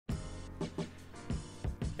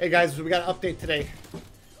Hey guys, we got an update today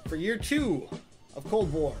for year 2 of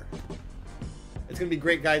Cold War. It's gonna be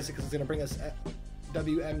great, guys, because it's gonna bring us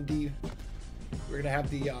WMD. We're gonna have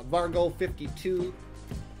the Vargo 52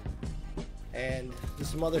 and just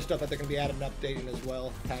some other stuff that they're gonna be adding and updating as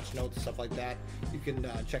well, patch notes, stuff like that. You can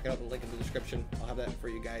check it out in the link in the description. I'll have that for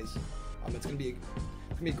you guys. It's gonna be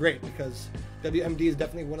great because WMD is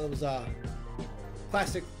definitely one of those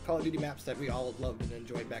classic Call of Duty maps that we all loved and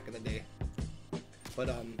enjoyed back in the day. But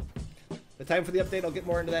the time for the update, I'll get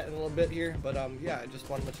more into that in a little bit here. But yeah, I just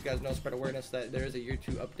want to let you guys know, spread awareness that there is a year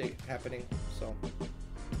 2 update happening. So I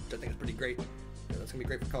think it's pretty great. Yeah, that's gonna be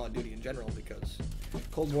great for Call of Duty in general because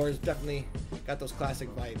Cold War has definitely got those classic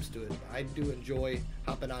vibes to it. I do enjoy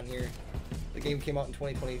hopping on here. The game came out in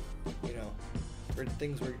 2020, you know, where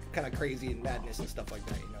things were kind of crazy and madness and stuff like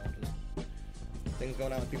that, you know, just things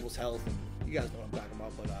going on with people's health, and you guys know what I'm talking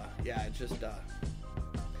about. But yeah, it's just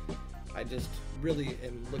I just really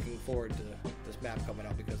am looking forward to this map coming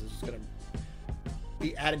out because it's just going to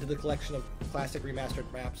be added to the collection of classic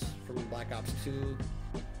remastered maps from Black Ops 2,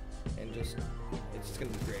 and just it's just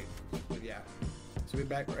going to be great. But yeah, so we're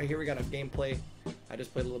back right here. We got a gameplay I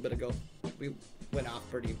just played a little bit ago. We went off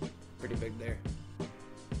pretty big there,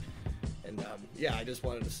 and yeah, I just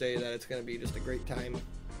wanted to say that it's going to be just a great time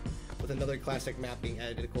with another classic map being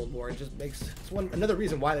added to Cold War. It just makes another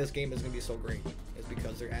reason why this game is going to be so great is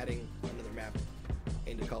because they're adding another map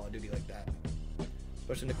into Call of Duty like that,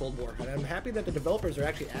 especially in the Cold War. And I'm happy that the developers are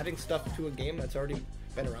actually adding stuff to a game that's already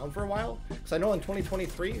been around for a while, because I know in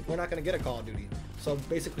 2023 we're not going to get a Call of Duty. So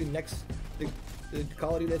basically the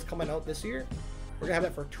Call of Duty that's coming out this year, we're going to have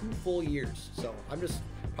that for 2 full years. So I'm just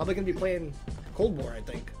probably going to be playing Cold War, I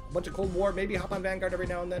think. A bunch of Cold War, maybe hop on Vanguard every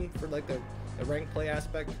now and then for like the rank play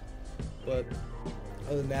aspect. But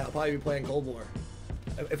other than that, I'll probably be playing Cold War.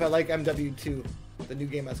 If I like MW2, the new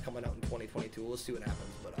game that's coming out in 2022, we'll see what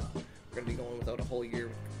happens. But we're going to be going without a whole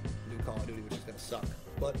year new Call of Duty, which is going to suck.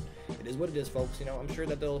 But it is what it is, folks. You know, I'm sure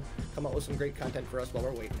that they'll come out with some great content for us while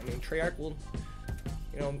we're waiting. I mean, Treyarch will,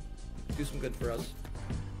 you know, do some good for us.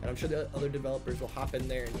 And I'm sure the other developers will hop in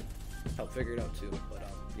there and help figure it out too. But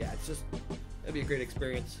yeah, it'll be a great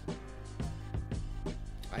experience.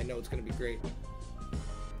 I know it's going to be great.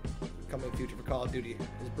 Coming future for Call of Duty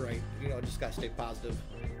is bright. You know, just gotta stay positive,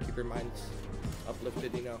 keep your minds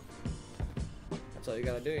uplifted. You know, that's all you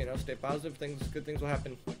gotta do. You know, stay positive. Good things will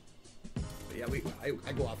happen. But yeah,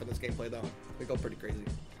 I go off in this gameplay though. We go pretty crazy.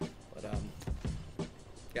 But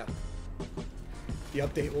yeah, the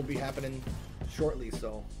update will be happening shortly.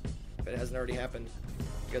 So if it hasn't already happened,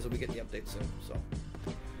 you guys will be getting the update soon. So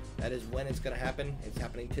that is when it's gonna happen. It's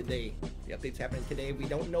happening today. The update's happening today. We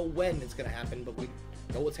don't know when it's gonna happen, but we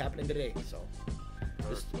know what's happening today. So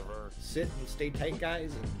just sit and stay tight,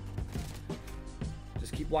 guys, and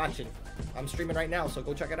just keep watching. I'm streaming right now, so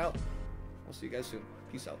go check it out. I'll see you guys soon.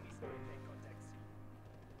 Peace out.